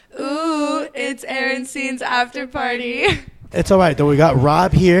It's Aaron Scene's after party. It's all right, though. We got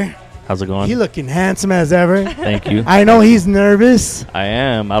Rob here. How's it going? He looking handsome as ever. Thank you. I know he's nervous. I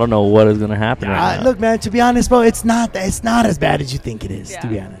am. I don't know what is going to happen right now. Look, man, to be honest, bro, it's not as bad as you think it is, to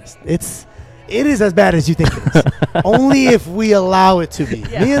be honest. It is as bad as you think it is. Only if we allow it to be.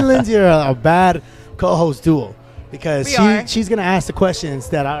 Yeah. Me and Lindsay are a bad co-host duo because she's going to ask the questions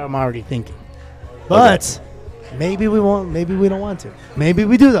that I'm already thinking. But maybe we won't. Maybe we don't want to. Maybe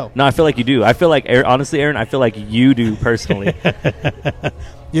we do, though. No, I feel like you do. I feel like, honestly, Aaron, I feel like you do personally.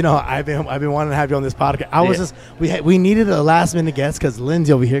 You know, I've been wanting to have you on this podcast. I was just we needed a last minute guest because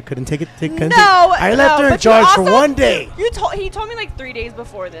Lindsay over here couldn't take it. I left her in charge for one day. He told me like 3 days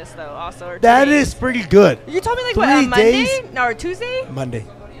before this though. Also, or that is pretty good. You told me like 3 what, Monday? days? No, or Tuesday? Monday.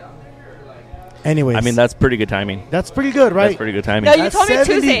 Anyways, I mean, that's pretty good timing. that's pretty good, right? That's pretty good timing. No, you That's told me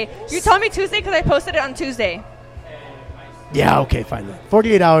 70. Tuesday. You told me Tuesday because I posted it on Tuesday, Yeah. Okay. Fine. Then.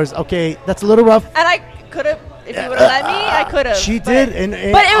 48 hours. Okay, that's a little rough. and I could have. If you would have let me, I could have. She but, did,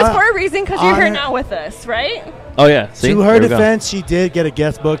 but it was for a reason because you're here on- now with us, right? Oh, yeah. See? To her There we go. defense, she did get a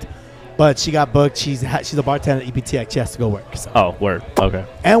guest booked, but she got booked. She's a bartender at EPTX. She has to go work. So. Oh, word. Okay.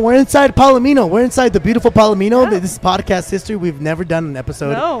 And we're inside Palomino. We're inside the beautiful Palomino. Yeah. This is podcast history. We've never done an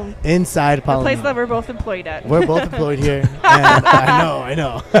episode No. inside The Palomino. place that we're both employed at. We're both employed here. And I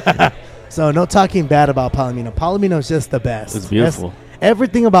know. So no talking bad about Palomino. Palomino is just the best. It's beautiful.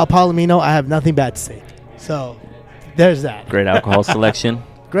 Everything about Palomino, I have nothing bad to say. So there's that. Great alcohol selection.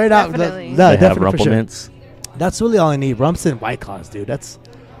 Great out. Definitely. They have Definitely for sure. Rumplements. That's really all I need. Rumps and White Claws, dude.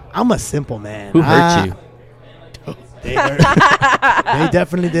 I'm a simple man. Who hurt you? They hurt me. They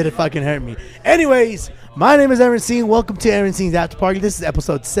definitely did it fucking hurt me. Anyways, my name is Aaron Scene. Welcome to Aaron Scene's After Party. This is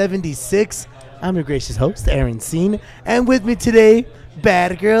episode 76. I'm your gracious host, Aaron Scene. And with me today,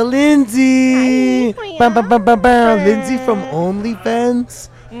 bad girl Lindsay. Hi. Bam, bam, bam, bam, bam. Lindsay from OnlyFans.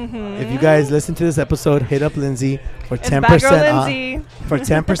 If you guys listen to this episode, hit up Lindsay for It's 10% Bad Girl off. Lindsay. For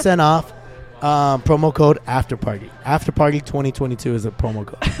 10% off. Promo code After Party. After Party 2022 is a promo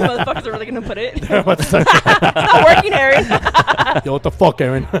code. Motherfuckers are really gonna put it. What the fuck? It's not working, Aaron. Yo, what the fuck,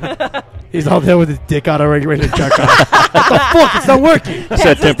 Aaron? He's out there with his dick out already, ready to jerk off. What the fuck? It's not working.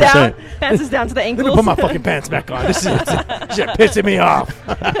 Said Pants is 10%. down. Pants is down to the Let ankles. me put my fucking pants back on. This shit pissing me off.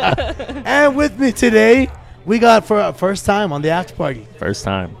 And with me today, we got for our first time on the After Party, First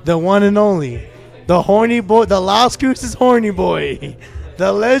time. the one and only, the horny boy, the Las Cruces horny boy,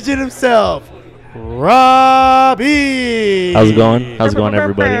 the legend himself, Robbie. How's it going? How's it going,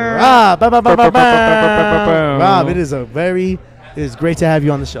 everybody? Rob, Rob, it is great to have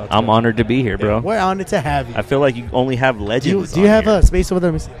you on the show. I'm honored to be here, bro. We're honored to have you. I feel like you only have legends. Do you on have here. a space over there?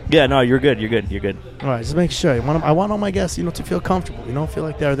 Let me see. Yeah, no, you're good. You're good. You're good. All right, just make sure. I want all my guests, to feel comfortable. Feel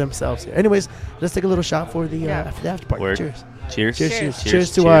like they're themselves here. Anyways, let's take a little shot for the after party. Word. Cheers. Cheers.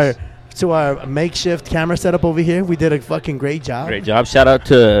 Cheers to our makeshift camera setup over here. We did a fucking great job. Great job. Shout out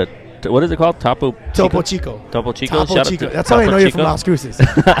to what is it called? Topo Chico. Topo Chico. Topo Shout out Chico. to That's how I Topo know you're Chico. from Las Cruces.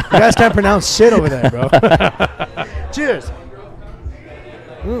 You guys can't pronounce shit over there, bro. Cheers.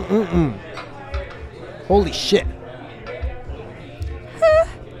 Holy shit.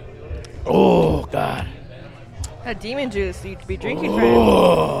 Oh, God. That demon juice you'd be drinking for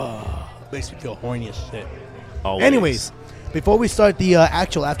Oh, makes me feel horny as shit. Always. Anyways, before we start the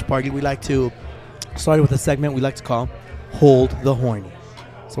actual after party, we like to start with a segment we like to call Hold the Horny.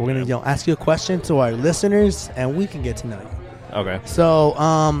 So we're going to ask you a question to our listeners, and we can get to know you. Okay. So,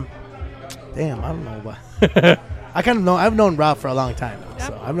 damn, I don't know what. I kind of know. I've known Rob for a long time now,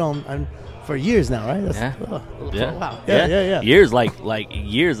 so I've known for years now, right? Yeah. Yeah. Wow. Yeah. Years, like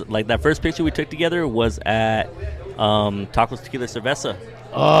years. Like that first picture we took together was at Tacos Tequila Cerveza.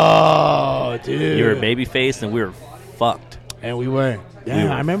 Oh, dude. You were baby faced and we were fucked. And we were. Yeah, We were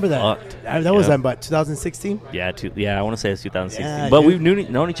I remember that. fucked. That was Yep. about 2016. Yeah, I want to say it's 2016. Yeah, but dude. we've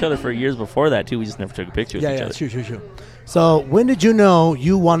known each other for years before that too. We just never took a picture with each other. True. So when did you know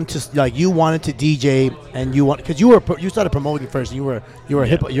you wanted to DJ and because you started promoting first? You were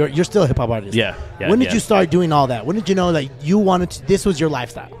hip. You're still a hip hop artist. Yeah. When did you start doing all that? When did you know that you wanted to? This was your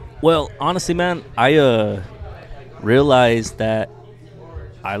lifestyle. Well, honestly, man, I realized that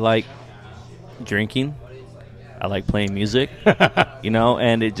I like drinking. I like playing music,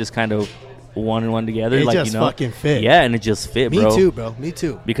 and it just kind of one and one together. It like, just fucking fit. Yeah, and it just fit, Me bro. too, bro. Me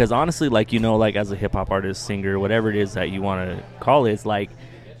too. Because honestly, as a hip hop artist, singer, whatever it is that you want to call it, it's like,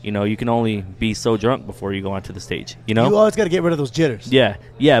 you can only be so drunk before you go onto the stage. You always got to get rid of those jitters. Yeah.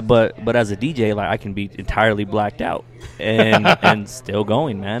 But as a DJ, I can be entirely blacked out and still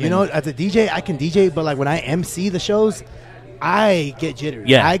going, man. As a DJ, I can DJ, but when I MC the shows, I get jittery.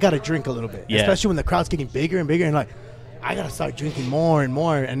 Yeah. I got to drink a little bit, Yeah. especially when the crowd's getting bigger and bigger, and I gotta start drinking more and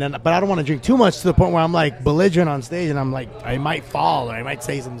more, and then but I don't want to drink too much to the point where I'm like belligerent on stage, and I'm like I might fall or I might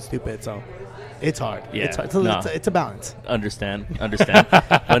say something stupid. So it's hard. Yeah, it's hard. It's a balance. Understand.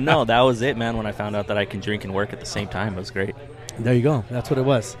 But no, that was it, man. When I found out that I can drink and work at the same time, it was great. There you go. That's what it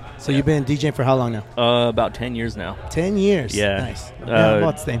was. So you've been DJing for how long now? About 10 years now. 10 years. Yeah. Nice.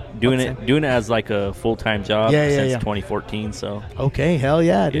 About the same. Doing About the same. it as like a full-time job since Yeah. 2014. So Okay. Hell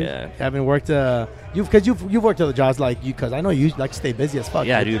yeah, dude. Yeah. Haven't worked. You've worked other jobs like you, because I know you like to stay busy as fuck.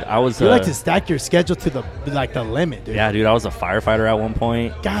 yeah, dude, I was You like to stack your schedule to the limit, dude. yeah, dude, I was a firefighter at one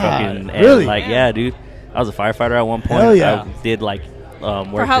point. God, and, really? Like, yeah, dude, I was a firefighter at one point. Hell yeah. I did like For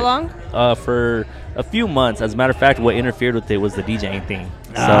worked how it- long? For a few months. As a matter of fact, what interfered with it was the DJing thing.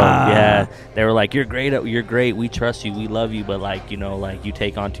 So Ah. yeah, they were like, "You're great. You're great. We trust you. We love you." But like, like you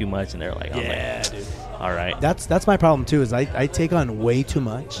take on too much, and they're like, I'm Yeah, like, dude. all right. That's my problem too. Is I take on way too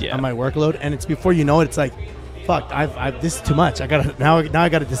much Yeah. on my workload, and it's before you know it, it's like, fuck, this is too much. I gotta now I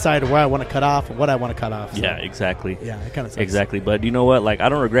gotta decide where I want to cut off and what I want to cut off. So, Yeah, exactly. yeah, it kind of sucks. Exactly. But you know what? Like, I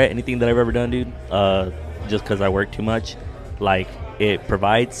don't regret anything that I've ever done, dude. Just because I work too much. Like, it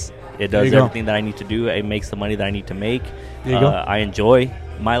provides. It There does you go. everything that I need to do. It makes the money that I need to make. There you go. I enjoy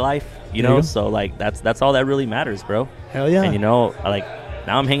my life, you There you know. go. So like, that's all that really matters, bro. Hell yeah. And like,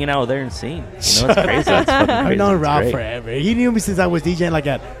 now I'm hanging out with Aaron Scene. You know, it's crazy. It's fucking crazy. I've known It's Rob great. forever. He knew me since I was DJing like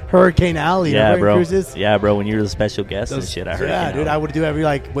at Hurricane Alley. Yeah, Remember in bro. Cruises? Yeah, bro. When you're the special guest and Those- shit, I heard. Yeah, you know. dude. I would do every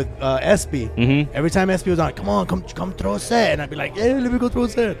like with SB. Mhm. Every time SB was on, come throw a set, and I'd be like, hey, let me go throw a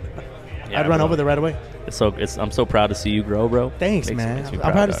set. Yeah, I'd run bro. over there right away. I'm so proud to see you grow, bro. Thanks, Makes man. me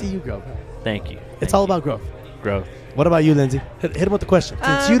I'm proud to dog. see you grow. Thank you. It's all about growth. growth. What about you, Lindsay? Hit him with the question.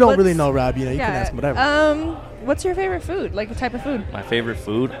 Since you don't what's- really know Rob, you can ask him whatever. What's your favorite food? Like, the type of food? My favorite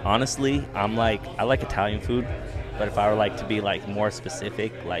food, honestly, I like Italian food, but if I were like to be like more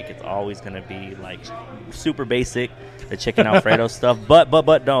specific, like it's always gonna be like super basic, the chicken Alfredo stuff. But hear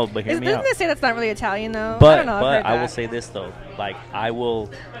me Doesn't out. they say that's not really Italian though? I But don't know. I've heard I will that. say this though, like I will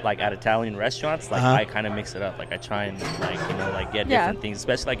like at Italian restaurants, like Uh-huh. I kind of mix it up. Like I try and like get Yeah. different things,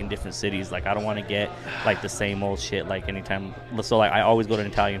 especially like in different cities. Like I don't want to get like the same old shit like anytime. So like I always go to an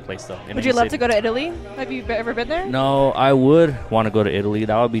Italian place though. in Would any you love city. to go to Italy? Have you ever been there? No, I would want to go to Italy.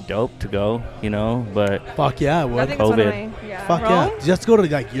 That would be dope to go, But Fuck yeah, I I would. think it's one of COVID. my, yeah. Fuck Rome? yeah. Just go to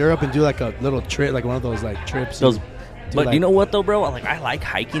like Europe and do like a little trip, like one of those like trips. those. do, But like- you know what though, bro? Like I like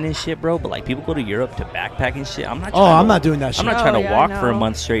hiking and shit, bro. But like people go to Europe to backpack and shit. I'm not. Oh, trying I'm to- not doing that shit. I'm not Oh, trying to yeah, walk for a no.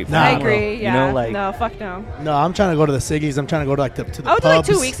 month straight. Nah, I bro. agree. You Yeah. know, like- no, fuck no. No, I'm trying to go to the Siggies. I'm trying to go to like to the I would do like pubs.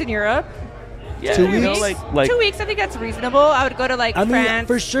 2 weeks in Europe. Yeah, 2 you know, weeks? like 2 weeks, I think that's reasonable. I would go to like I mean, France.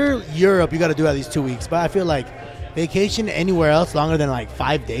 for sure, Europe, you got to do at least 2 weeks. But I feel like vacation anywhere else longer than like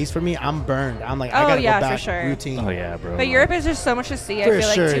 5 days for me, I'm burned. I'm like, I Oh, got to yeah, go for back sure. routine. Oh yeah, bro. But Europe is just so much to see. For I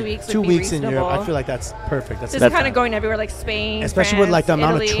feel sure, like 2 weeks would 2 be weeks in reasonable. Europe. I feel like that's perfect. That's just That's kind of fine. going everywhere, like Spain, especially with like the France,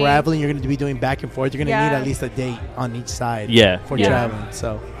 amount Italy. of traveling you're going to be doing back and forth. You're going to need Yeah. at least a day on each side. Yeah, for yeah. traveling.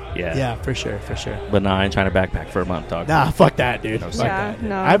 So Yeah. yeah, for sure, for sure. But nah, I ain't trying to backpack for a month, dog. Nah, fuck that, dude. No, Fuck Yeah, that.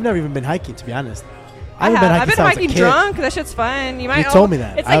 no. I've never even been hiking, to be honest. I have. I've been since I was a hiking kid. drunk. That shit's fun. You might. You told me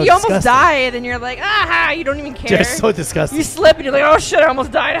that. It's I like was you almost disgusted. die, and then you're like, aha! You don't even care. Just so disgusting. You slip, and you're like, oh shit! I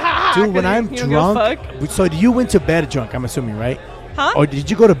almost died. Ha ha. Dude, when I'm you don't give a drunk, fuck. so you went to bed drunk, I'm assuming, right? Huh? Or did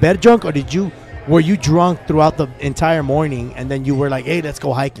you go to bed drunk, or were you drunk throughout the entire morning, and then you were like, hey, let's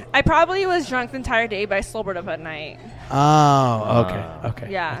go hiking? I probably was drunk the entire day, but I sobered up at night. Oh,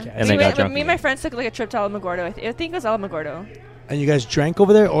 okay. Yeah. Okay. And then got drunk me and my again. friends took like a trip to Alamogordo. I think it was Alamogordo. And you guys drank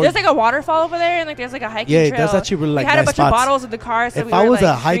over there? Or There's like a waterfall over there, and like there's like a hiking Yeah, trail. that's actually really, like, we had a nice bunch spots. of bottles in the car, so if we I were, was like,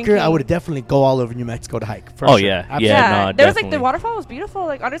 a hiker, I drinking. would definitely go all over New Mexico to hike. For Oh, sure. yeah. Absolutely. Yeah, no, there was like the definitely. waterfall was beautiful.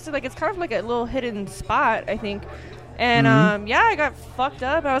 Like honestly, like it's kind of like a little hidden spot, I think. And Mm-hmm. yeah, I got fucked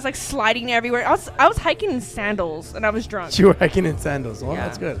up. I was like sliding everywhere. I was hiking in sandals, and I was drunk. You were hiking in sandals. Well, Yeah.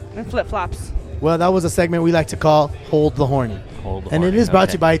 that's good. And flip flops. Well, that was a segment we like to call Hold the Horny. Hold the And it horny, is brought to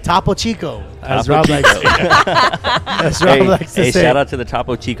okay. you by Topo Chico, as Topo Rob Chico. likes as Rob Hey, likes to hey, say. shout out to the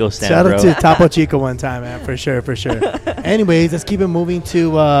Topo Chico stand, Shout bro. out to Topo Chico one time, man, for sure, for sure. Anyways, let's keep it moving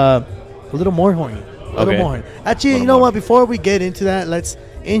to a little more horny. A little Okay. more horny. Actually, Little you know more. what? Before we get into that, let's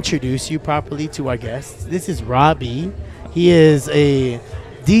introduce you properly to our guests. This is Robbie. He is a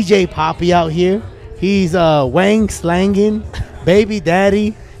DJ Poppy out here. He's Wang Slangin, baby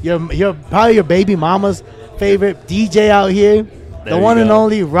daddy. You're probably your baby mama's favorite DJ out here. There The you one and go.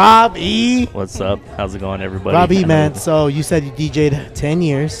 only Rob E. What's up? How's it going, everybody? Rob E, man. So you said you DJ'd 10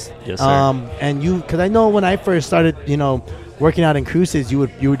 years. Yes, sir. And because I know when I first started, working out in cruises, you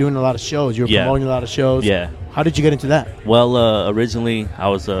were doing a lot of shows. You were Yeah. promoting a lot of shows. Yeah. How did you get into that? Well, originally I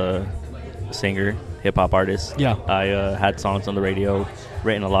was a singer, hip hop artist. Yeah. I had songs on the radio,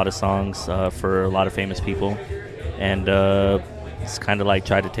 written a lot of songs for a lot of famous people, and it's kind of like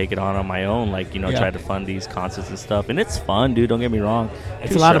try to take it on my own, like, you know, Yeah. try to fund these concerts and stuff, and it's fun, dude. Don't get me wrong.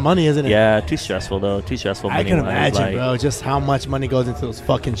 It's a lot of money, isn't it? Yeah, too stressful though. Too stressful. I can money-wise, imagine, like, bro, just how much money goes into those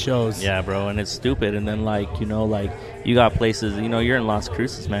fucking shows. Yeah, bro, and it's stupid. And then, like, you know, like, you got places, you know, you're in Las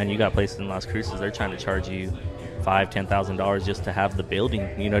Cruces, man. You got places in Las Cruces, they're trying to charge you $5,000-$10,000 just to have the building.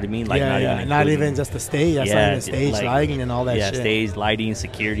 You know what I mean? Like, not including- even just the stage. That's Yeah, not even stage like- lighting and all that yeah, shit. stage lighting,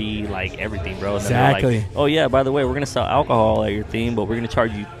 security, like everything, bro. And then they're Exactly. like, oh yeah, by the way, we're gonna sell alcohol at your theme, but we're gonna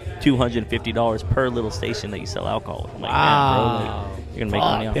charge you $250 per little station that you sell alcohol. I'm like, man, bro, Wow. like, you're gonna make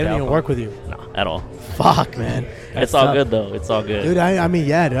Fuck, money off they the don't even alcohol. work with you. No, at all. Fuck, man. That's It's all tough. good though. It's all good. Dude, I mean,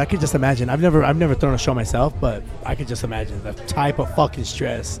 yeah, dude, I could just imagine. I've never thrown a show myself, but I could just imagine the type of fucking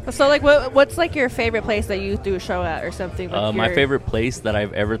stress. So like, what's like your favorite place that you do a show at or something? Like My your- favorite place that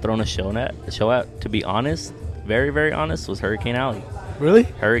I've ever thrown a show at, to be honest, very, very honest, was Hurricane Alley. Really?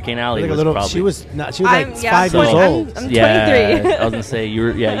 Hurricane Alley Like a was little. probably. She was like 5 so- years old. I'm 23. Yeah, I was gonna say you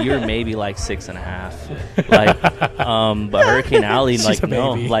were maybe like 6.5, like, but Hurricane Alley, She's like, a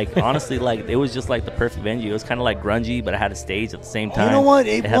no, baby. like, honestly, like, it was just like the perfect venue. It was kind of like grungy, but it had a stage at the same time. You know what?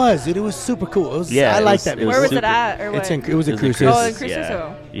 It had- was, dude. It was super cool. It was. Yeah, I it like was- that. it was Where was it super- at? Or what? It was in It was in Cruces. Oh, in Cruces, Cruces. yeah.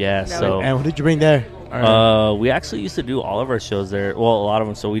 Oh. Yeah, Yeah, so And what did you bring there? we actually used to do all of our shows there. Well, a lot of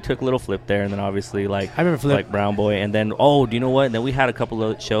them. So we took Little Flip there, and then obviously like I remember Flip. like Brown Boy, and then do you know what? And then we had a couple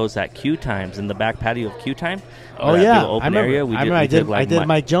of shows at Q Times in the back patio of Q Time. Oh that yeah, big open I remember. area. I did like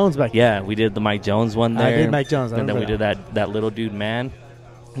Mike Jones back. Yeah, we did the Mike Jones one there. I did Mike Jones. I and then we remember did that little dude man.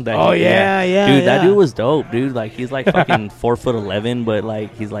 That Oh, dude- yeah, Dude, that yeah. dude was dope, dude. Like, he's like fucking 4'11", but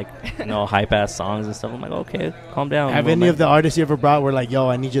like he's like, you know, hype ass songs and stuff. I'm like, okay, calm down. Have little any man. of the artists you ever brought were like, yo,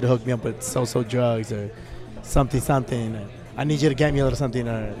 I need you to hook me up with so drugs or something. Or, I need you to get me a little something.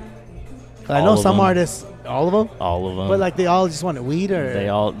 Or 'cause I All know of some them. artists, all of them, All of them. but like they all just wanted weed or they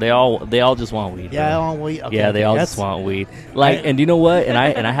all just want weed. yeah, I bro. want weed. Okay, Yeah, they okay, all that's- just want weed. Like, I- and you know what? And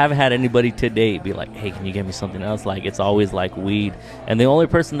I haven't had anybody to date be like, "Hey, can you get me something else?" Like, it's always like weed. And the only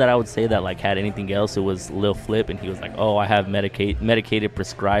person that I would say that like had anything else, it was Lil Flip, and he was like, "Oh, I have medicated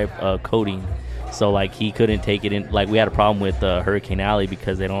prescribed codeine." So like he couldn't take it in. Like we had a problem with Hurricane Alley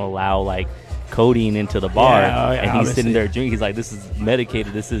because they don't allow like codeine into the bar, Yeah, oh, yeah, and he's obviously. sitting there drinking. He's like, "This is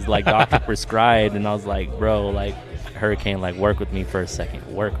medicated. This is like doctor prescribed." And I was like, "Bro, like." Hurricane, like, work with me for a second.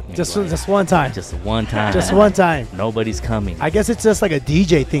 Work with me. just like, one time, just one time. just one time. Nobody's coming. I guess it's just like a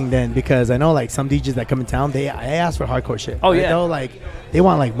DJ thing then, because I know like some DJs that come in town, they ask for hardcore shit. Oh, Right? yeah. They'll, like they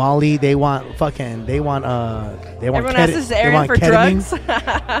want like Molly, they want Everyone keti- asks this they Aaron want for ketamine.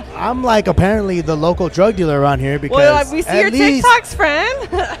 drugs. I'm like apparently the local drug dealer around here because Well, we see your at least- TikToks, friend.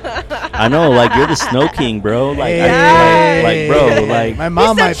 I know, like, you're the Snow King, bro. Like, Hey, like, bro, like, my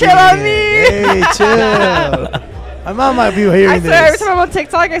mom said might chill be on here. me. Hey, chill. My mom might be hearing I swear, every this. time I'm on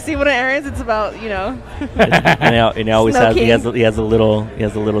TikTok, I see one of Aaron's. It's about and he always Snow has, King. he has a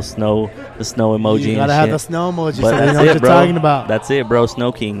little snow emoji. You and gotta have shit. the snow emoji. But So you that's know what it, you're bro. talking about. That's it, bro.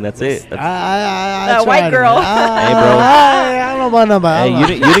 Snow King. That's it. That's, That white tried it, girl. man. Hey, bro. I don't know about nobody.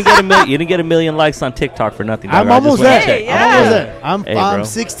 hey, you didn't get a million likes on TikTok for nothing. I'm dog. I just almost wanna there. check. Hey, yeah. I'm almost there. I'm, Hey, I'm bro.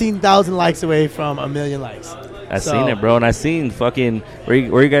 16,000 likes away from 1,000,000 likes. I So- seen it, bro, and I seen fucking where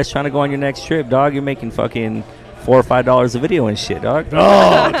you guys trying to go on your next trip, dog. You're making fucking $4 or $5 a video and shit, dog.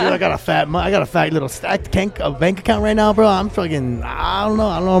 Oh, dude, I got a fat little stacked bank account right now, bro. I'm fucking, I don't know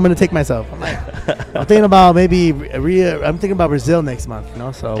what I'm gonna take myself. I'm thinking about maybe I'm thinking about Brazil next month, you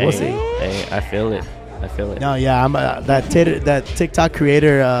know. So we'll see. Hey, I feel it. No, yeah, I'm that TikTok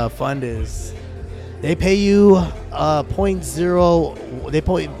creator fund is. They pay you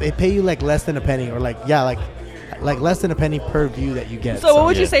 0.0. They pay you like less than a penny, or like less than a penny per view that you get. So what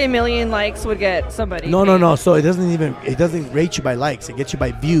would you yeah. say 1 million likes would get somebody? No. So it doesn't rate you by likes. It gets you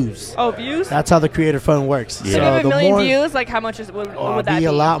by views. Oh, views? That's how the creator fund works. Yeah. So if you have So a the million more, views, like how much what would that be?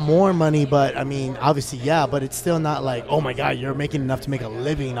 a lot more money, but I mean, obviously, yeah, but it's still not like, oh my god, you're making enough to make a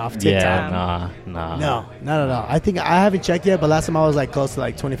living off TikTok. Yeah, nah. No, not at all. I think I haven't checked yet, but last time I was like close to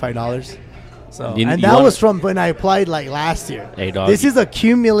like $25. So You and wanna- that was from when I applied like last year. Hey, dog. This is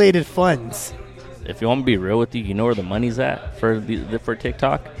accumulated funds. If you want me to be real with you know where the money's at for for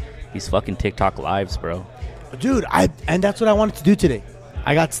TikTok? These fucking TikTok lives, bro. Dude, and that's what I wanted to do today.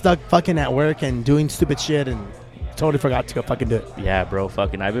 I got stuck fucking at work and doing stupid shit and totally forgot to go fucking do it. Yeah, bro.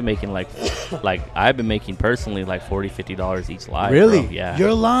 Fucking, I've been making I've been making personally like $40-$50 each live. Really? Bro. Yeah.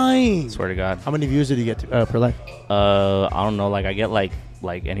 You're lying. Swear to God. How many views did you get per live? I don't know. Like I get like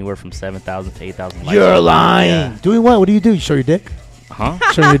anywhere from 7,000 to 8,000. likes. You're lying. Yeah. Doing what? What do you do? You show your dick? Huh?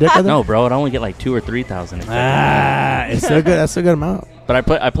 Show your dick? No, bro. I'd only get like 2,000 or 3,000. It's still good. That's a good amount. But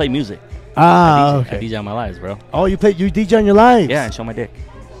I play music. Ah, I okay. DJ on my lives, bro. Oh, you DJ on your lives? Yeah, and show my dick.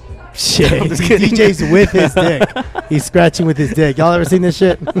 Shit. I'm just kidding. DJ's with his dick. He's scratching with his dick. Y'all ever seen this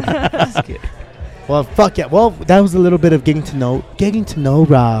shit? Just kidding. Well, fuck yeah. Well, that was a little bit of getting to know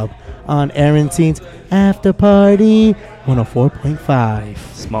Rob on Aaron Scene's After Party 104.5.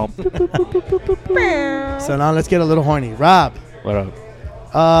 Small. So now let's get a little horny. Rob, What up?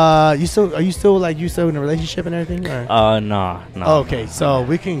 are you still in a relationship and everything? Or? Nah. Okay, so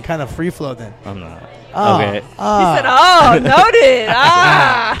we can kind of free flow then. I'm not. He Okay. He said, "Oh, noted."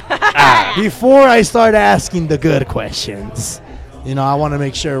 Before I start asking the good questions, I want to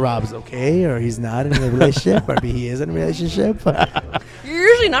make sure Rob's okay or he's not in a relationship or he is in a relationship. You're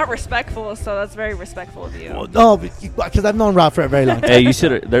usually not respectful, so that's very respectful of you. Well, no, because I've known Rob for a very long time. Hey, you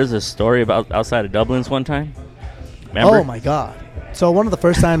should. There's a story about outside of Dublin's one time. Remember? Oh my God! So one of the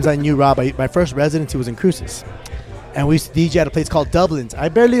first times I knew Rob, my first residency was in Cruces, and we used to DJ at a place called Dublin's. I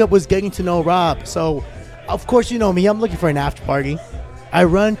barely was getting to know Rob, so of course you know me. I'm looking for an after party. I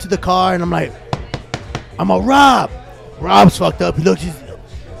run to the car and I'm like, "I'm a Rob." Rob's fucked up. He looks.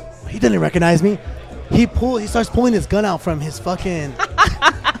 He didn't recognize me. He starts pulling his gun out from his fucking.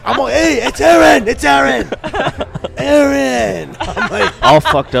 I'm like, "Hey, it's Aaron! It's Aaron! Aaron!" I'm like, All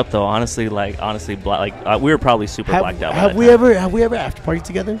fucked up though. Honestly, we were probably super blacked out. by have that we time. ever after party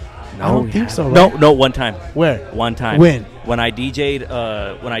together? No, I don't we think so. haven't. Right? No, one time. Where? One time. When I DJ'd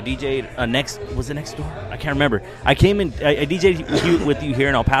next door? I can't remember. I came in. I DJ'd with you here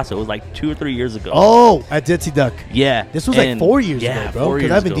in El Paso. It was like 2 or 3 years ago. Oh, at Ditzy Duck. Yeah. This was like 4 years ago, bro. 4 Because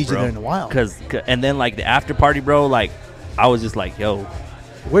years I've been ago, DJing bro. there in a while. And then like the after party, bro. Like I was just like, yo,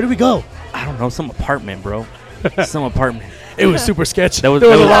 Where did we go? I don't know, some apartment, bro. Some apartment. It was super sketchy. There was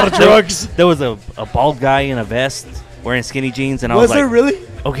a lot of drugs. There was a bald guy in a vest wearing skinny jeans, and I Was was like, there really?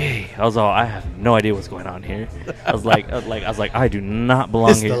 okay. I was all, I have no idea what's going on here. I was like, I do not belong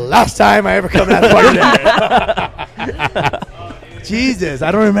This is here. the last time I ever come out of party. Jesus,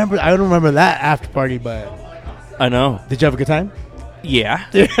 I don't remember that after party, but I know. did you have a good time? Yeah.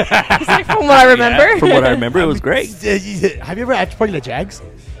 It's like, from what I remember. Yeah, from what I remember, it was great. Have you ever after party at Jags?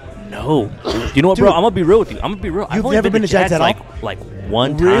 No. You know what, Dude. bro? I'm gonna be real with you. I'm gonna be real. I've You've only never been to Jags at all? like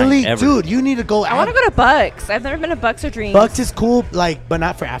one time. Really? Ever. Dude, you need to go I want to go to Bucks. I've never been to Bucks or Dreams. Bucks is cool, but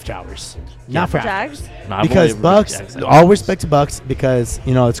not for after hours. Not for after. Jags. No, I've Because only ever been to Bucks, Jags. all respect to Bucks, because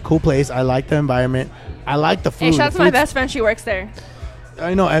it's a cool place. I like the environment. I like the food. Hey, shout out The to my food's- best friend. She works there.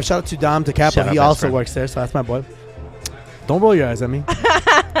 I know. And shout out to Dom DeCapo. Shout out He best also friend. works there, so that's my boy. Don't roll your eyes at me.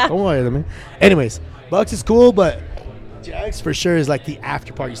 Don't roll your eyes at me. Anyways, Bucks is cool, but Jags for sure is like the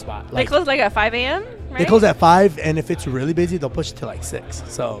after party spot. They Like close like at 5 a.m. Right? they close at 5, and if it's really busy, they'll push it to like 6.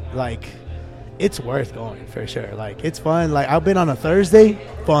 So like, it's worth going for sure. Like it's fun. Like I've been on a Thursday,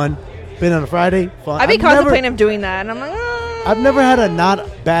 fun. Been on a Friday, fun. I've been I've never- contemplating of doing that, and I'm like, I've never had a not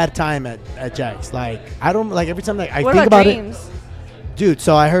bad time at Jags. Like I don't like every time like I What think about about Dreams? it. Dude,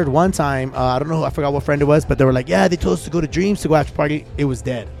 so I heard one time, I don't know, I forgot what friend it was, but they were like, yeah, they told us to go to Dreams to go after party. It was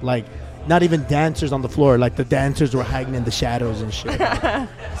dead. Like, not even dancers on the floor. Like, the dancers were hiding in the shadows and shit.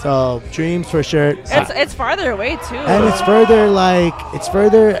 So, Dreams for sure. It's farther away too. And it's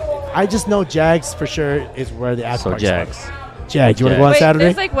further. I just know Jags for sure is where the after So party Jags. starts. Jags, you want to go on Wait, Saturday?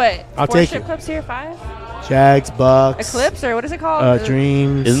 there's like what? I'll 4 take strip you. clubs here, 5? Jags, Bucks. Eclipse or what is it called?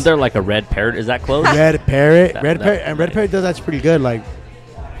 Dreams. Isn't there like a red parrot? Is that closed? Red Parrot. That- Red that- Parrot. And Red Parrot does that's pretty good. Like,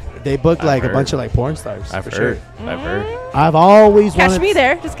 they book I've like a heard. bunch of like porn stars. I've for heard. Sure. I've heard. I've always Catch wanted. me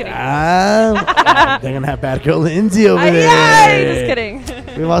there. Just kidding. They're gonna have bad girl Lindsay over there. Yay! Just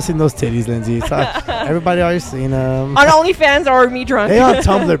kidding. We've all seen those titties, Lindsay. So everybody already seen them. On OnlyFans or me drunk. They on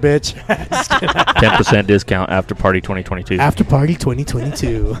Tumblr, bitch. 10% discount after party 2022. After party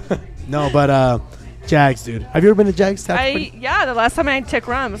 2022. No, but Jags, dude. Have you ever been to Jags? After party? Yeah, the last time I took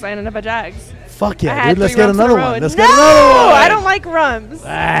rums, I ended up at Jags. Fuck I yeah, had dude. Let's 3 get rums in a another row. one. Let's no, get another one. I don't like rums.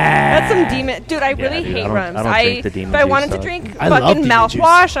 That's some demon. Dude, I really dude, hate I don't- rums. I don't drink the demon if I juice wanted to stuff. drink I love fucking demon juice.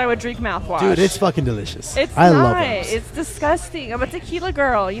 mouthwash, I would drink mouthwash. Dude, it's fucking delicious. It's I not. love rums. It's disgusting. I'm a tequila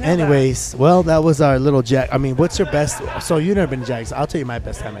girl. You know Anyways, well, that was our little Jag. I mean, what's your best? So you've never been to Jags. I'll tell you my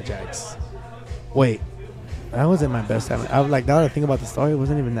best time at Jags. Wait, that wasn't my best time. I was like, now that I think about the story, it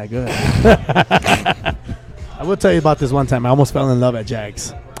wasn't even that good. I will tell you about this one time. I almost fell in love at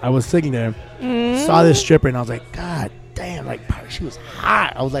Jags. I was sitting there, saw this stripper, and I was like, God damn, like she was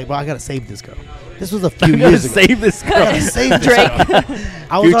hot. I was like, bro, I gotta save this girl. This was a few years ago. Save this I girl. gotta save this Drake. girl.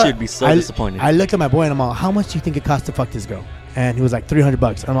 I was Future all- would be so I- disappointed. I looked at my boy and I'm all, how much do you think it costs to fuck this girl? And he was like,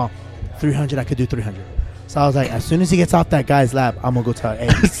 $300. I'm all, 300. I could do 300. So I was like, as soon as he gets off that guy's lap, I'm gonna go tell her, hey,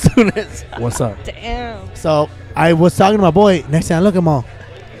 As soon as what's up? Damn. So I was talking to my boy. Next thing I look at him all,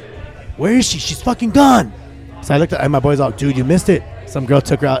 where is she? She's fucking gone. So I looked at, and my boy's all, dude, you missed it. Some guy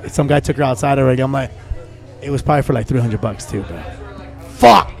took her outside already. I'm like, it was probably for like $300 too, bro.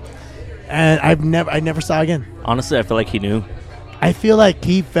 Fuck. And I never saw again. Honestly, I feel like he knew. I feel like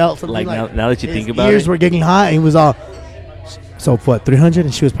he felt something Like, now that you his think about ears it. were getting hot, and he was all. So what? 300,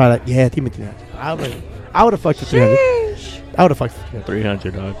 and she was probably like, "Yeah, give me 300." I would have fucked for 300. Sheesh. I would have fucked for 300.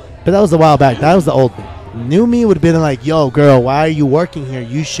 300, dog. But that was a while back. That was the old me. New me would have been like, "Yo, girl, why are you working here?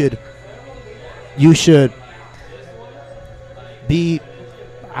 You should be."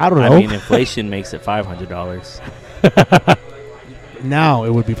 I don't know. I mean, inflation makes it $500. Now it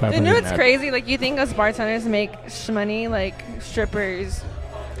would be You know 500. what's crazy? Like, you think us bartenders make money like strippers?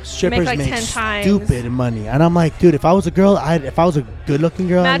 Strippers like make 10 times. stupid money, and I'm like, dude, if I was a girl, if I was a good-looking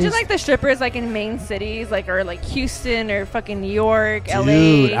girl, at Imagine least- like the strippers like in main cities, like or like Houston or fucking New York,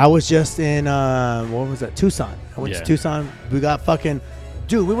 Dude, LA. I was just in what was that? Tucson. I went Yeah. to Tucson. We got fucking.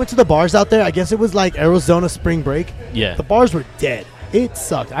 Dude, we went to the bars out there. I guess it was like Arizona spring break. Yeah. The bars were dead. It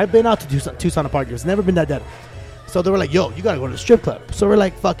sucked. I've been out to Tucson Park. It's never been that dead. So they were like, "Yo, you gotta go to the strip club." So we're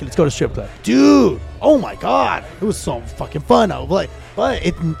like, "Fuck it, let's go to the strip club." Dude, oh my god, it was so fucking fun. I was like, but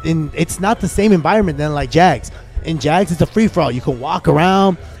it's not the same environment than like Jags. In Jags, it's a free for all. You can walk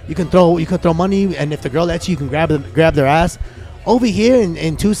around. You can throw money, and if the girl lets you, you can grab their ass. Over here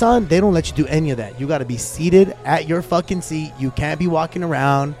in Tucson, they don't let you do any of that. You got to be seated at your fucking seat. You can't be walking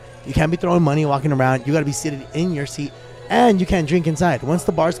around. You can't be throwing money walking around. You got to be seated in your seat, and you can't drink inside. Once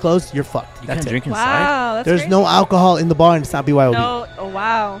the bar's closed, you're fucked. You That's can't it. drink inside? Wow, that's There's crazy. no alcohol in the bar, and it's not BYOB. No, oh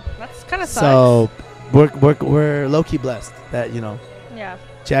wow, that's kind of sucks. So we're low key blessed that Yeah.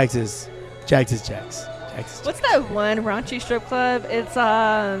 Jags is Jags. What's that one raunchy strip club? It's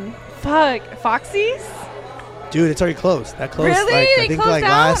Foxy's. Dude, it's already closed. That closed. Really? Like, They I think closed like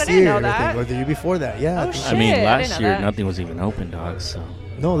down? I last didn't year, know I that. think, or the year before that. Yeah. Oh, I think- I mean, Shit, I last didn't know year that. nothing was even open, dog. So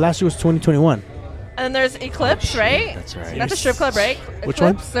No, last year was 2021. And then there's Eclipse, shit, right? that's right. That's a strip club, right? Which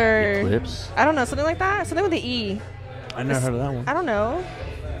one? Eclipse or Eclipse. I don't know, something like that. Something with the E. I never heard of that one. I don't know.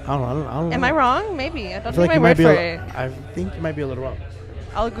 I don't know. Am I wrong? Maybe. I don't I feel think like my you word might be. for it. I think you might be a little wrong.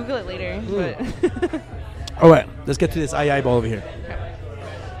 I'll Google it later. But All right, let's get to this ayi bowl over here.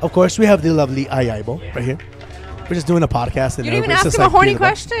 Of course, we have the lovely ayi bowl right here. We're just doing a podcast, and you didn't even everybody's ask just, him a like, horny being about-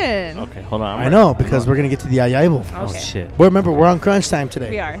 question. Okay, hold on. I know because we're gonna get to the ayi bowl. Oh, Okay. shit. Well, remember, we're on crunch time today.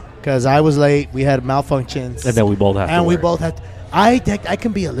 We are. Because I was late. We had malfunctions. And then we both have to And we work. both had. I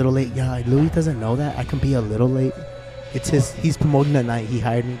can be a little late. Yeah, Louis doesn't know that. I can be a little late. It's he's promoting the night. He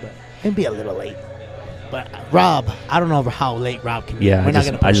hired me, but I can be a little late. But Rob, I don't know how late Rob can be. Yeah, We're not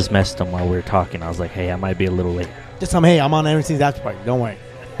gonna I push just it. messed him while we were talking. I was like, hey, I might be a little late. Just tell him, hey, I'm on everything's after party. Don't worry.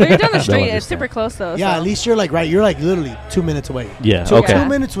 But you're down the They'll street. It's understand. super close though. Yeah, so. at least you're like right. You're like literally 2 minutes away. Yeah, Two, okay. 2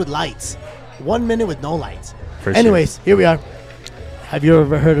 minutes with lights. 1 minute with no lights. For Anyways, here we are. Have you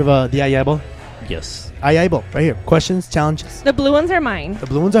ever heard of the Ayabo? sure. Yes. Ayabo, right here. Questions, challenges. The blue ones are mine. The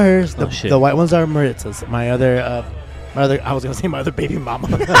blue ones are hers. Oh, shit. The white ones are Maritza's. My other. I was gonna say my other baby mama.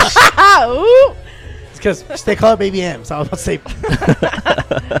 Ooh. It's because they call her Baby M, so I was about to say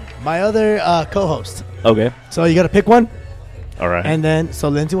my other co-host. Okay. So you got to pick one, All right. and then so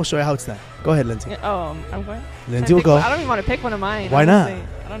Lindsay will show you how it's done. Go ahead, Lindsay. Oh, I'm going. Lindsay will go. I don't even want to pick one of mine. Why not? honestly.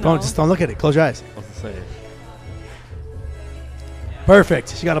 I don't know. Just don't look at it. Close your eyes. What's it say?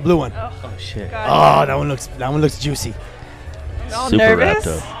 Perfect. She got a blue one. Oh, Oh, shit. God. Oh, that one looks juicy. All Super nervous. wrapped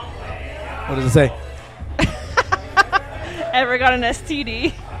up. What does it say? Ever got an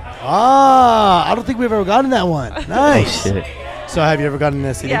STD? Ah, I don't think we've ever gotten that one. Oh, Nice. shit. So have you ever gotten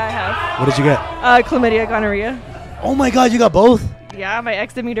an STD? Yeah, I have. What did you get? Chlamydia, gonorrhea. Oh my God, you got both. Yeah, my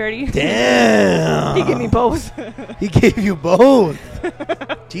ex did me dirty. Damn. He gave me both. He gave you both.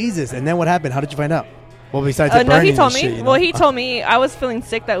 Jesus. And then what happened? How did you find out? Well, besides it No, he burning told and me. shit, you Well, know? he told me I was feeling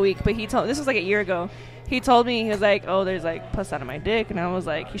sick that week, but he told this was like a year ago. He told me, he was like, "Oh, there's like pus out of my dick," and I was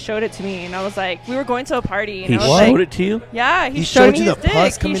like, he showed it to me, and I was like, we were going to a party, and He I was showed like, it to you? yeah, He he showed showed you me the his dick.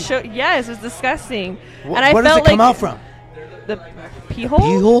 pus He coming- showed, yes, it was disgusting, Wh- and I where felt does it come like out from? the pee hole.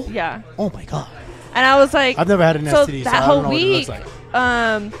 pee hole? Yeah, Oh my God. and I was like, I've never had an so STD, so that I whole don't know what it looks week,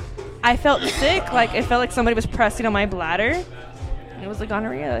 like. I felt sick. Like it felt like somebody was pressing on my bladder. And it was like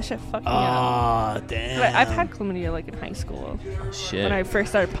gonorrhea. That shit fucked me up. Ah, damn. But I've had chlamydia like in high school Oh, shit. when I first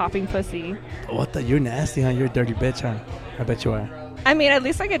started popping pussy. What the? You're nasty, huh? You're a dirty bitch, huh? I bet you are. I mean, at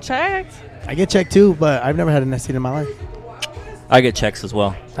least I get checked. I get checked too, but I've never had an STD in my life. I get checks as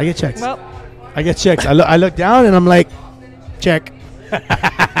well. I get checks. Well, I get checks. I look down and I'm like, check.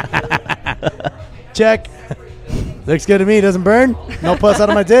 Check. Looks good to me. Doesn't burn. No pus out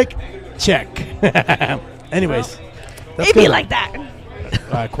of my dick. Check. Anyways. that's it be good. like that.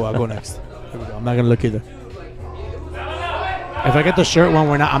 All right, cool. I'll go next. Here we go. I'm not gonna look either. If I get the shirt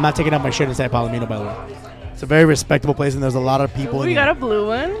one, I'm not taking out my shirt inside Palomino, by the way. It's a very respectable place, and there's a lot of people in We here. got a blue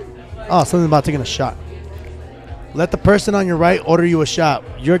one. Oh, something about taking a shot. let the person on your right order you a shot.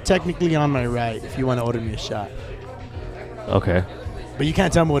 You're technically on my right if you want to order me a shot. Okay. But you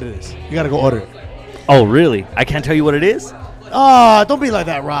can't tell me what it is. You got to go order it. Oh, really? I can't tell you what it is? Oh, don't be like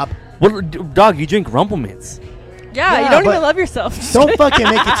that, Rob. What, dog, you drink Rumple Mints. Yeah, Yeah, you don't but even love yourself. Don't fucking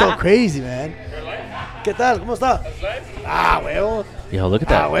make it so crazy, man. ¿Qué tal? ¿Cómo está? Ah, huevo. Yo, look at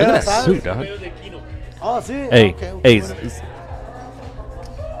that. well, Look at that ¿sabes? suit, dog. Oh, sí. Hey, Okay, hey. okay.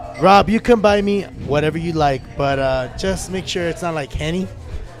 Rob, you can buy me whatever you like, but just make sure it's not like Henny.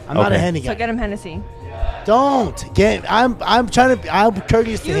 I'm not a Okay. Henny So guy. get him Hennessy. Don't get. I'm trying to. I'm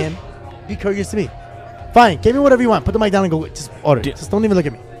courteous to him. Be courteous to me. Fine. Give me whatever you want. Put the mic down and go. Just order. Just don't even look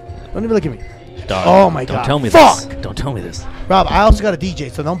at me. Don't even look at me. Dog, Oh, my God. Don't tell me Fuck. this. Don't tell me this. Rob, I also got a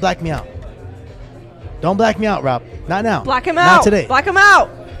DJ, so don't black me out. Don't black me out, Rob. Not now. Black him Not out. today. Black him out.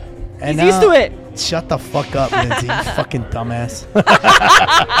 And He's used to it. Shut the fuck up, Lindsay. You fucking dumbass.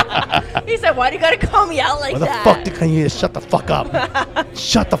 He said, "Why do you gotta call me out like What the that?" fuck can you shut the fuck up?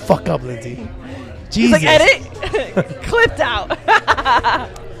 Shut the fuck up, Lindsay. He's Jesus. like, "Edit, clipped out."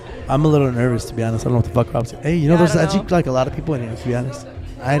 I'm a little nervous, to be honest. I don't know what the fuck Rob's saying. Hey, you know, Yeah, I there's don't actually know. like a lot of people in here, to be honest.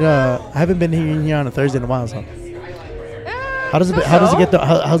 I haven't been here on a Thursday in a while, so. How does it been,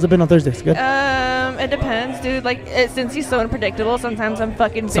 how's it been on Thursdays? Good. It depends, dude. Like, since he's so unpredictable, sometimes I'm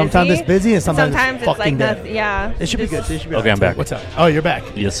fucking busy. Sometimes it's busy and sometimes it's it's like fucking dead. nothing. Yeah. It should be Just- good. It should be Okay, all I'm right. back. What's up? Oh, you're back.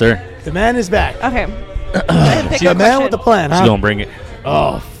 Yes, sir. The man is back. Okay. Pick The a man with the question. plan, huh? She's going to bring it.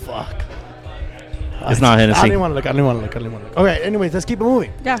 Oh, fuck. It's not Hennessy. I didn't want to look. Okay, anyways, let's keep it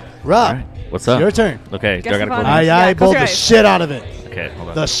moving. Yeah. Rob, All right. What's up? your turn. Okay. Do I Guess got to the close bottom. my- Yeah, I close bowled your the eyes. shit out of it. Okay, hold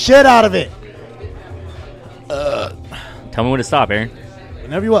on. The shit out of it. Tell me when to stop, Aaron.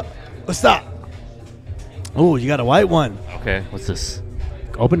 Whenever you want. Let's stop. Oh, you got a white one. Okay. What's this?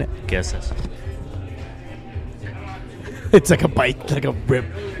 Open it. Guess this. It's like a bite, like a rip.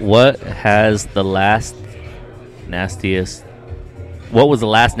 What has the last nastiest... What was the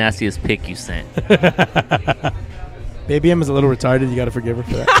last nastiest pic you sent? Baby M is a little retarded. You got to forgive her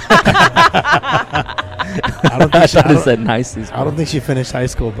for that. I don't I think she, thought it said nicest. I don't think she finished high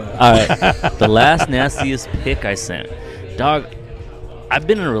school, but All right. The last nastiest pic I sent. Dog, I've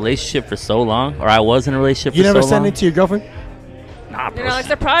been in a relationship for so long, or I was in a relationship you for never so sent long. it to your girlfriend. Nah, bro. You're not like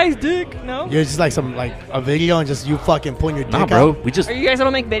surprise, dick. No. You're just like a video and just you fucking pulling your dick Nah, bro. out. We just... Are you guys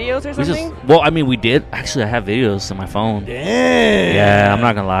gonna make videos or We something? just... Well, I mean, we did. Actually, I have videos on my phone. Damn. Yeah, I'm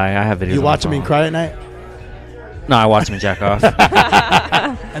not going to lie. I have videos You on watch my him and phone. cry at night, No, I watch him and jack off.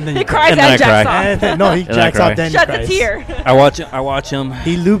 and then He you cries And then I and jacks cry. off. And then, no, he And I jacks cry. off. Then Shut he the cries. tear. I watch him.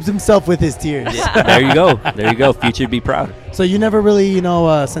 He lubes himself with his tears. There you go. There you go. Future be proud. So you never really,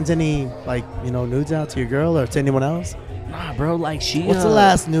 sent any nudes out to your girl or to anyone else? Nah, bro. Like she. What's the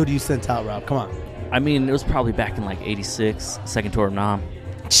last nude you sent out, Rob? Come on. I mean, it was probably back in like '86, second tour of Nam.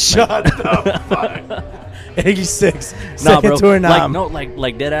 Shut the fuck. 86. Nah, Second bro. tour now.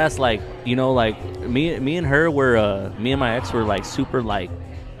 Like dead ass. Like me and her were me and my ex were like super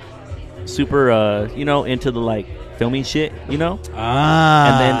into the like filming shit,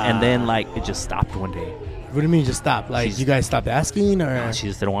 and then like it just stopped one day. What do you mean just stop? Like She's- you guys stopped asking, or She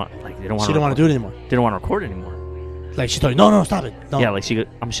just didn't want she didn't want to do it anymore? Didn't want to record anymore. Like she told you, no, stop it. No. Yeah, like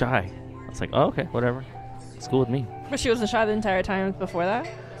I'm shy. I was like, oh, okay, whatever. It's cool with me. But she wasn't shy the entire time before that.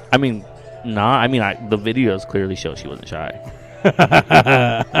 I mean, nah. I mean, the videos clearly show she wasn't shy.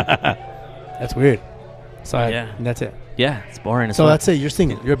 That's weird. So Yeah. that's it. Yeah, it's boring. As So fuck. that's it. You're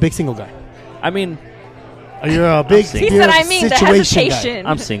single. You're a big single guy. I mean, Or you're a big. single. He you're said, a "I mean the situation guy. hesitation."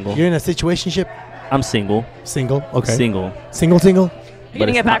 I'm single. You're in a situationship. I'm single. Single. Okay. Single. Single. You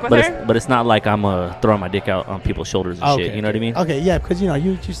gonna it's get back not- with but her? It's, but it's not like I'm throwing my dick out on people's shoulders and Okay. shit. You know what I mean? Okay. Yeah, because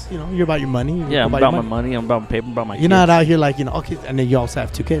you just you're about your money. You're Yeah, I'm your about my money. I'm about my paper. I'm about my. You're not out here like okay, and then you also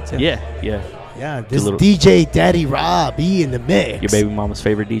have 2 kids. Yeah. Yeah. This little- DJ Daddy Rob be in the mix. Your baby mama's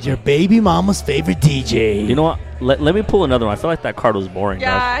favorite DJ. Your baby mama's favorite DJ. You know what? Let me pull another one. I feel like that card was boring.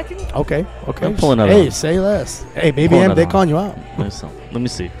 Yeah, Dog. I think. Okay. I'm pulling another Hey, one. say less. Hey, baby Pull M, another they one. calling you out. Let me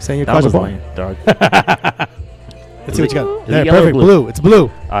see. Saying your That cards are was boring. lame, dog. Let's see what you got. Is it There, yellow or perfect. blue? Blue. It's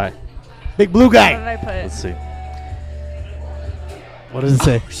blue. All right, Big blue What guy. did I put? let's see. What does it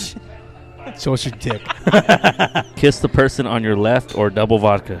say? Show us your dick. Kiss the person on your left or double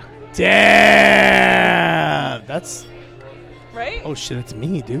vodka. Damn. That's. Right? Oh shit, it's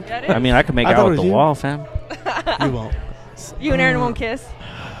me, dude. That I mean, I can make I thought out it with was the you. wall, fam. You won't. You and Aaron won't kiss.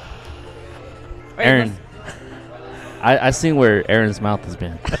 Or you Aaron, I seen where Aaron's mouth has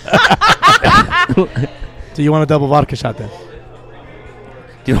been. Do you want a double vodka shot then?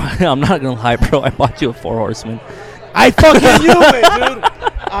 Dude, I'm not gonna lie, bro. I bought you a 4 Horseman. I fucking knew it, dude.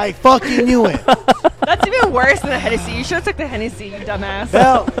 I fucking knew it. That's even worse than the Hennessy. You should have took the Hennessy, you dumbass.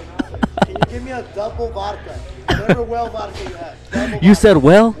 Well, Give me a double vodka. Whatever well vodka you have. Double You said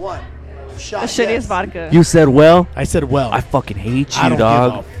well? one shot. The shittiest yes. vodka. You said well? I said well. I fucking hate I you, don't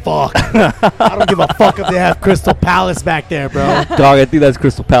dog. give a fuck. I don't give a fuck if they have Crystal Palace back there, bro. Dog, I think that's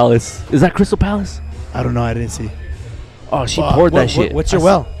Crystal Palace. Is that Crystal Palace? I don't know. I didn't see. Oh, she Fuck. poured that What- shit. What's your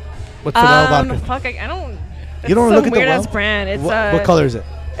well? What's the well vodka? Fuck, I don't. It's You don't some look at the weird ass well? brand. It's What color is it?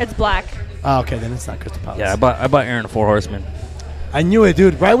 It's black. Oh, okay, then it's not Crystal Palace. Yeah, I bought Aaron a Four Horsemen. I knew it,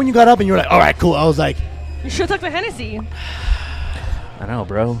 dude. Right when you got up and you were like, all right, cool. I was like, You should have took the Hennessy. I know,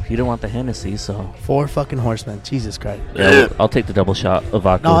 bro. He didn't want the Hennessy, so 4 fucking horsemen. Jesus Christ. yeah, I'll take the double shot of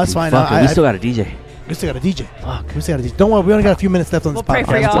vodka. No, with that's you. fine. Fuck No, it, I- we still got a DJ. We still got a DJ. Fuck. We still got a DJ. Don't worry, we only got a few minutes left on this We'll pray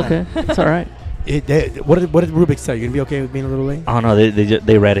podcast. for y'all. Okay, it's all right. What did Rubik tell you? You gonna be okay with being a little late? Oh no,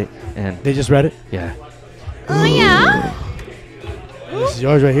 they read it and They just read it. yeah. Oh yeah. This is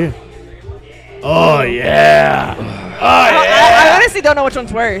yours right here. Oh yeah. I honestly don't know which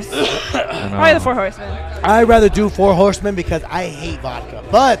one's worse. I know. Probably the Four Horsemen. I'd rather do 4 horsemen because I hate vodka.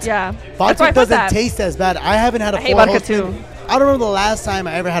 But Yeah. That's why vodka I put doesn't that. taste as bad. I haven't had a I hate 4 vodka horseman. too. I don't remember the last time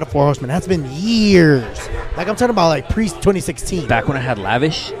I ever had a 4 horseman. That's been years. Like I'm talking about like pre 2016. Back when I had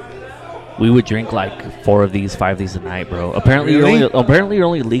Lavish, we would drink like 4 of these, 5 of these a night, bro. Apparently, Really? you're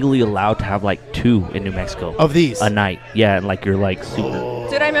only legally allowed to have like 2 in New Mexico Of these. a night. Yeah, and like you're like super.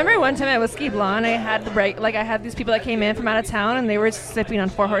 Dude, I remember one time at Whiskey Blonde, I had the break. Like I had these people that came in from out of town, and they were sipping on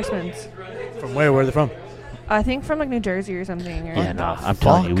Four Horsemen. From where? Where are they from? I think from like New Jersey or something. Or Yeah, no, the I'm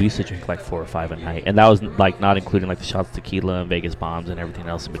telling you, fuck? we used to drink like 4 or 5 a night, and that was like not including like the shots of tequila and Vegas bombs and everything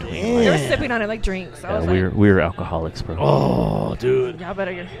else in between. Damn. Like, They were sipping on it like drinks. I yeah, was we like, were alcoholics, bro. Oh, dude. y'all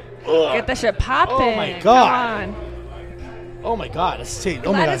better get that shit popping. Oh, my God. Come on. Oh my god, that's oh Glad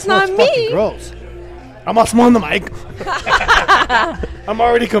my god, it's it smells not fucking me. gross. I'm not smelling the mic. I'm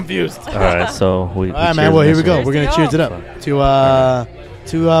already confused. All right, so we. All right, man. Well, here we go. We're gonna cheers Cheers to it up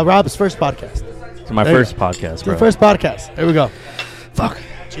to Rob's first podcast. To my There you first go. podcast, To bro. the first podcast. There we go. Fuck.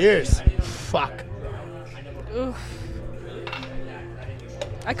 Cheers. Fuck.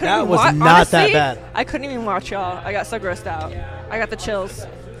 I couldn't That even was wa- not that honestly, bad. I couldn't even watch y'all. I got so grossed out. I got the chills.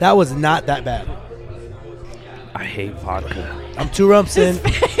 That was not that bad. I hate vodka. I'm 2 rumps in.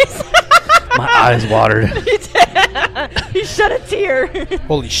 My eyes watered. He shed a tear.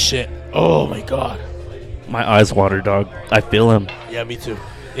 Holy shit. Oh my god. My eyes watered, dog. I feel him. Yeah, me too.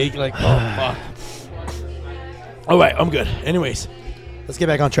 Like, oh fuck. All right, I'm good. Anyways, let's get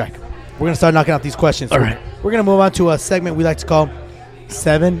back on track. We're gonna start knocking out these questions. All right. We're gonna move on to a segment we like to call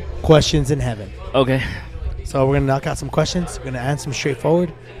 7 Questions in Heaven. Okay. So we're gonna knock out some questions. We're gonna answer them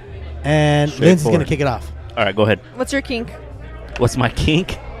straightforward, and Lynn's gonna Straightforward. kick it off. All right, go ahead. What's your kink? What's my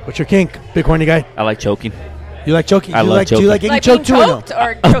kink? What's your kink, big horny guy? I like choking. You like choking? I you love like, Do you choking. like getting Like being choked too or no?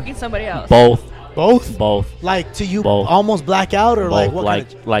 choked or choking somebody else? Both. Both. Both. Like to you, Both. almost black out, or like Both. what Like,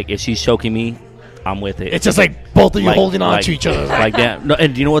 kind of? like if she's choking me, I'm with it. It's just like both of you Like- holding on like- to each other. like that. No,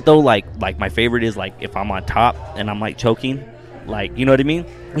 and you know what though? Like my favorite is like if I'm on top and I'm like choking, like you know what I mean?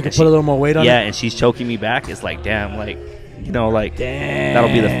 You And can she- put a little more weight on Yeah, it. and she's choking me back. It's like damn, like you know, like Damn. that'll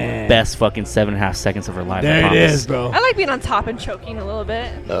be the best fucking 7.5 seconds of her life. I There it promise. is, bro. I like being on top and choking a little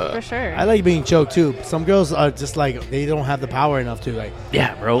bit, for sure. I like being choked too. Some girls are just like they don't have the power enough to like.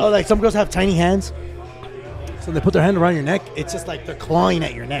 Yeah, bro. Oh, like some girls have tiny hands, so they put their hand around your neck. It's just like they're clawing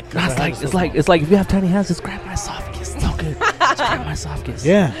at your neck. 'cause Nah, their hand is so it's like if you have tiny hands, just grab my esophagus. It's all good. Just grab my esophagus.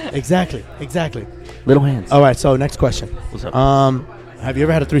 small. Yeah, exactly. Little hands. All right, so next question. What's up? Have you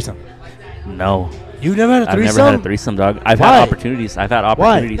ever had a threesome? No, You've never had a I've threesome? never had a threesome, dog. I've Why? had opportunities. I've had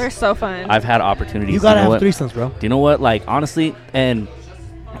opportunities. They're so fun. I've had opportunities. You gotta know have what? threesomes, bro. Do you know what? Like honestly, and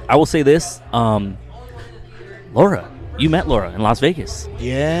I will say this. Laura, you met Laura in Las Vegas.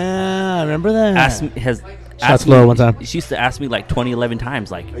 Yeah, I remember that. Asked me, has Shots asked Laura me, one time. She used to ask me like 20, 11 times,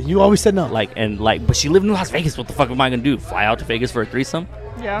 like, You always said no. but she lived in Las Vegas. What the fuck am I gonna do? Fly out to Vegas for a threesome?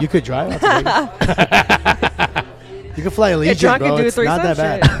 yeah. You could drive out to Vegas. You could fly Allegiant, drunk bro. and do a It's not that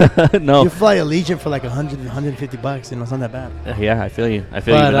threesome? bad. No. You fly Allegiant for like 100, 150 bucks. You know, it's not that bad. Yeah, I feel you. But,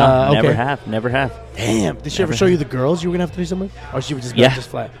 But, no, never okay. have. Never have. Damn. Did she ever Never show had. you the girls you were gonna have threesome with, or she would just Yeah. just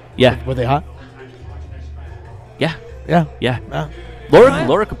fly? Yeah. Were they hot? Yeah. Yeah. Yeah. Yeah.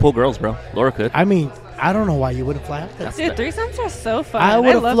 Laura could pull girls, bro. Laura could. I mean, I don't know why you wouldn't fly out there. Dude, threesomes are so fun. I would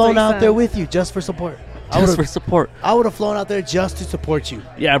have love flown out there threesomes. with you just for support. I Just for would support. have flown out there just to support you.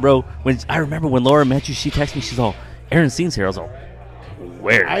 Yeah, bro. When I remember when Laura met you, she texted me. She's all, "Aaron Scene's here." I was all,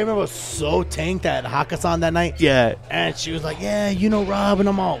 "Where?" I remember I was so tanked at Hakkasan that night. yeah. And she was like, yeah, you know Rob. And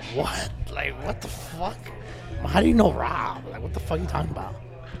I'm all, what? Like, what the fuck? How do you know Rob? Like, what the fuck are you talking about?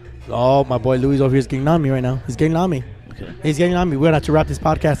 Oh, my boy Louis over here is getting on me right now. He's getting on me. Okay. He's getting on me. We're going to have to wrap this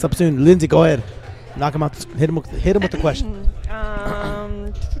podcast up soon. Lindsay, go ahead. Knock him out. Hit him with the question.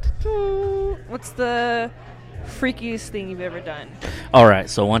 What's the freakiest thing you've ever done? All right.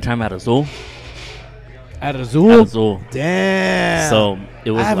 So one time at Azul. At Azul? At Azul. Damn. So it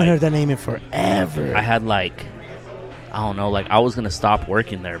was I haven't like, heard that name in forever. I had like, I don't know, like I was going to stop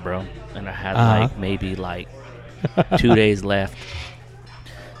working there, bro. And I had like maybe like 2 days left.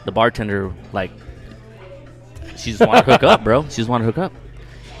 The bartender, like, she just wanted to hook up, bro. She just wanted to hook up.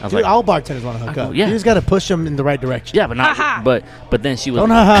 I was Dude, like, all bartenders want to hook up. yeah. You just got to push them in the right direction. yeah, but not, but then she was,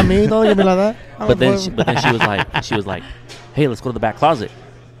 Don't haha me. Don't give me like that. but then she was like, hey, let's go to the back closet.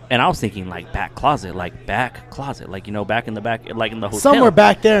 And I was thinking like back closet, like you know, back in the back, like in the hotel. Somewhere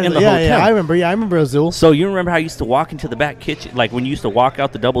back there. In the yeah, hotel. yeah, I remember. Yeah, I remember Azul. So you remember how I used to walk into the back kitchen, like when you used to walk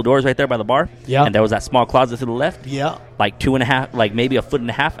out the double doors right there by the bar? Yeah. And there was that small closet to the left? Yeah. Like 2.5, like maybe a foot and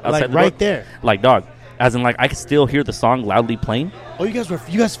a half outside Like the right door. there. Like, dog. As in, like, I could still hear the song loudly playing Oh, you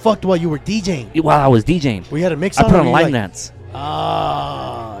guys fucked while you were DJing. while I was DJing. We had a mix I on. put or on you line like- dance.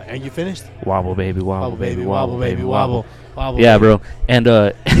 And you finished? Wobble, baby, wobble, baby, wobble, baby, wobble. baby. Yeah, bro. And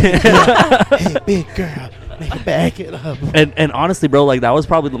Hey, big girl, back it up. and honestly, bro, like that was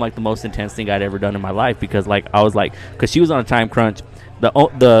probably like the most intense thing I'd ever done in my life because like I was like, because she was on a time crunch.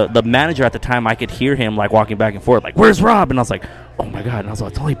 The manager at the time, I could hear him like walking back and forth, like, "Where's Rob?" And I was like, "Oh my god!" And I was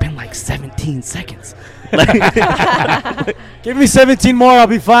like, "It's only been like 17 seconds." Like, Give me 17 more. I'll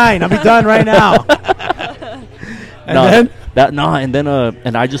be fine. I'll be done right now. And then?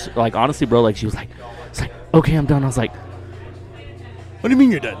 and I just like honestly, bro, like she was like, "It's like okay, I'm done." I was like, What do you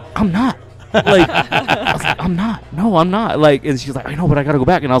mean you're done? I'm not. Like, I was like, I'm not. No, I'm not. Like, and she's like, I know, but I gotta go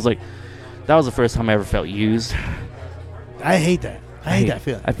back. And I was like, that was the first time I ever felt used. I hate that. I hate that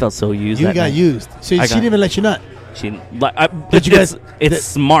feeling. I felt so used. You that got night. used. She didn't even let you nut. She like. Did you guys- It's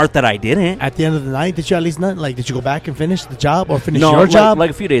smart that I didn't. At the end of the night, did you at least nut? Like, did you go back and finish the job or finish No, your job? like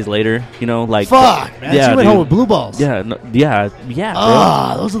a few days later, you know, like Fuck, man. Yeah, she went dude. home with blue balls. Yeah, no, yeah, bro.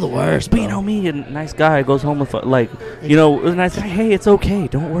 Ah, those are the worst. But Bro. you know me, a nice guy goes home with like, you know, a nice guy. Hey, it's okay.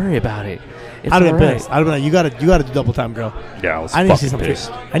 Don't worry about it. It's I'd have been alright." pissed. I'd have been like, you gotta do double time, girl. Yeah, I was I need to see fucking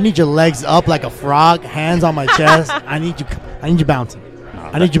some pissed. I need your legs up like a frog, hands on my chest. I need you bouncing.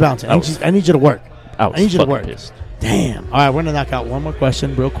 I need you bouncing. I need you to work. I was I need you to fucking work. pissed. Damn. All right, we're gonna knock out one more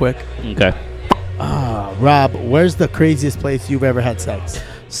question real quick. Okay. Rob, where's the craziest place you've ever had sex?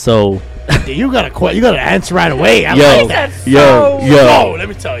 So, You gotta answer right away. I Yo. like that. yo, Oh, let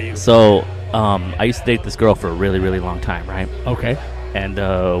me tell you. So, I used to date this girl for a really, really long time, right? Okay.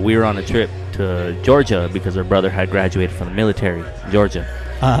 And we were on a trip to Georgia because her brother had graduated from the military, Georgia.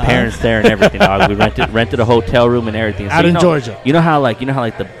 Parents there and everything. Dog. We rented a hotel room and everything. So Out in know, Georgia. You know how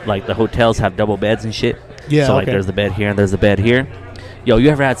the hotels have double beds and shit. Yeah, So like okay. there's the bed here and there's the bed here. Yo, you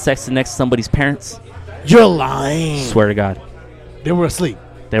ever had sex next to somebody's parents? You're lying. Swear to God, They were asleep.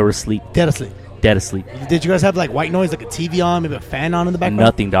 they were asleep, Dead asleep. dead asleep, Did you guys have like white noise, like a TV on, maybe a fan on in the and background?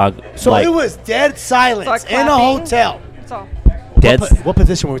 nothing, dog. So like, it was dead silence Start in a clapping. hotel. That's all. dead. What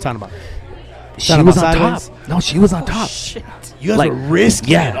position were we talking about? She Talking was about on top. sideways? No, she was on top. Shit. You guys Like were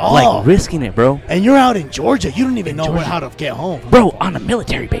risking it all. like risking it, bro. And you're out in Georgia. You don't even know Georgia. how to get home. Bro, on a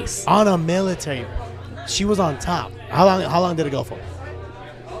military base. On a military. She was on top. How long did it go for?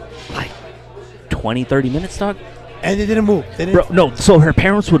 Like 20, 30 minutes, dog. And they didn't move. They Bro, didn't. no. So her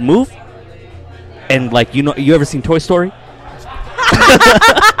parents would move, and like you ever seen Toy Story?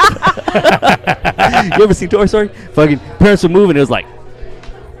 You ever seen Toy Story? Fucking parents would move, and it was like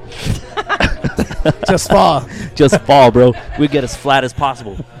Just fall. just fall, bro. We get as flat as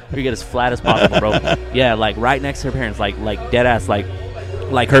possible. We get as flat as possible, bro. Yeah, like right next to her parents, like dead ass, like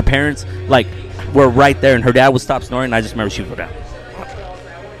her parents, like were right there, and her dad would stop snoring. And I just remember she would go down.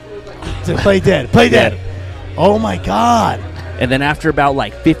 To play dead. Play dead. Oh my God. And then after about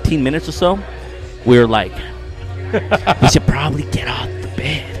like 15 minutes or so, we were like, we should probably get off the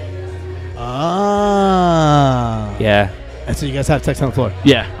bed. Ah. Yeah, And so you guys had sex on the floor.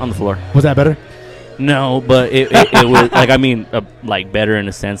 yeah, on the floor. Was that better? No, but it was like, I mean, like better in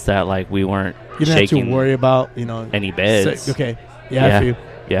the sense that like we weren't You didn't shaking have to worry about, any beds. Okay. Yeah, for you.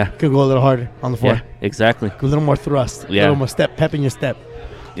 Yeah, Could go a little harder on the floor. yeah, exactly. Go a little more thrust. A Yeah. little more pep in your step.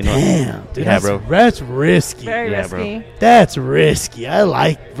 You know, Damn, dude. Yeah, that's, bro. That's risky. Very Yeah, bro. risky. That's risky. I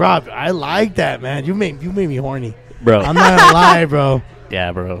like Rob. I like that, man. You made me horny. bro. I'm not gonna lie, bro.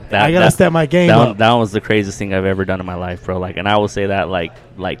 Yeah, bro. I gotta step my game that up. one, that was the craziest thing I've ever done in my life, bro. Like, and I will say that like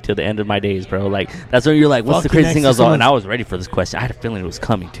to the end of my days, bro. Like, that's when you're like, what's the Fucking craziest thing? next to And I someone's- was ready for this question. I had a feeling it was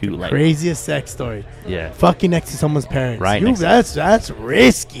coming too. Like, Craziest sex story. yeah, Fucking next to someone's parents. Right You, next to- that's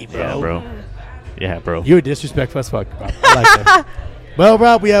risky, bro. yeah, bro. Yeah, bro. You're disrespectful as fuck, Rob. I like that. Well,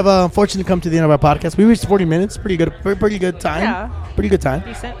 Rob, we have unfortunately come to the end of our podcast. We reached 40 minutes. Pretty good time. Yeah. Pretty good time.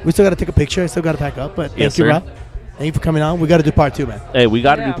 Decent. We still got to take a picture. I still got to pack up. But Yes, thank you, sir. Rob. Thank you for coming on. We got to do part 2, man. Hey, we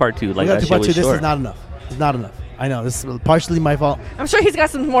got to Yeah. do part 2. We Like got that to do shit part was 2. This short. is not enough. It's not enough. I know. This is partially my fault. I'm sure he's got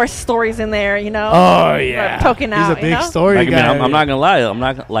some more stories in there, you know. Oh, yeah. Poking out. He's a big you know? story Like, I guy. mean, I'm not gonna lie. I'm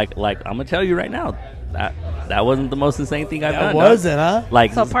not like I'm gonna tell you right now. That wasn't the most insane thing I've That done. wasn't, huh?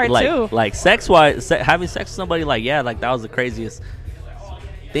 Like, So part like, 2. like sex wise, having sex with somebody, like, yeah, like that was the craziest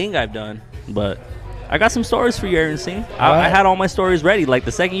thing I've done. But I got some stories for you, Aaron C. All I right. had all my stories ready. Like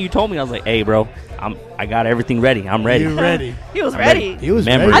the second you told me, I was like, hey, bro, I got everything ready. I'm ready. You ready? He was I'm ready. He was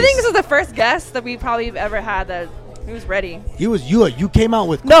Memories. ready. I think this is the first guest that we probably have ever had that he was ready. He was you came out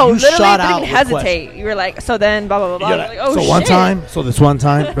with No, you literally shot didn't out even with hesitate. You were like, so then blah blah blah blah. You're I'm like, like, oh so shit. one time, so this one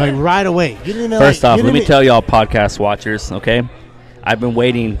time, like right away. You didn't even First like, off, you let didn't me even- tell y'all, podcast watchers, okay? I've been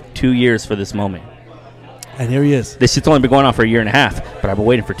waiting 2 years for this moment. And here he is. This shit's only been going on for a year and a half, but I've been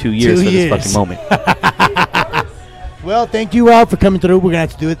waiting for 2 years 2 for years. this fucking moment. Well, thank you all for coming through. We're gonna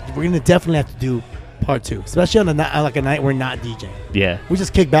have to do it. We're gonna definitely have to do part 2, especially on like a night we're not DJing. Yeah. We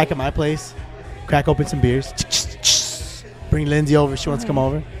just kick back at my place, crack open some beers, bring Lindsay over if she wants to come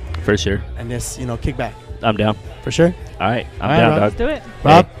over, For sure. and just kick back I'm down. for sure. All right. I'm All right, down, Rob. Let's dog. do it.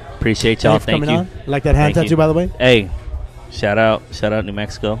 Rob, Hey, appreciate thank y'all. you for Thank coming you. on. Like that hand Thank tattoo, you. by the way. Hey, shout out New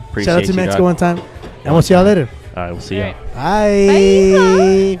Mexico. Appreciate Shout out to you, Mexico dog. one time, and we'll see y'all later. All right, we'll see All y'all.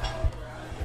 right. Bye. Bye.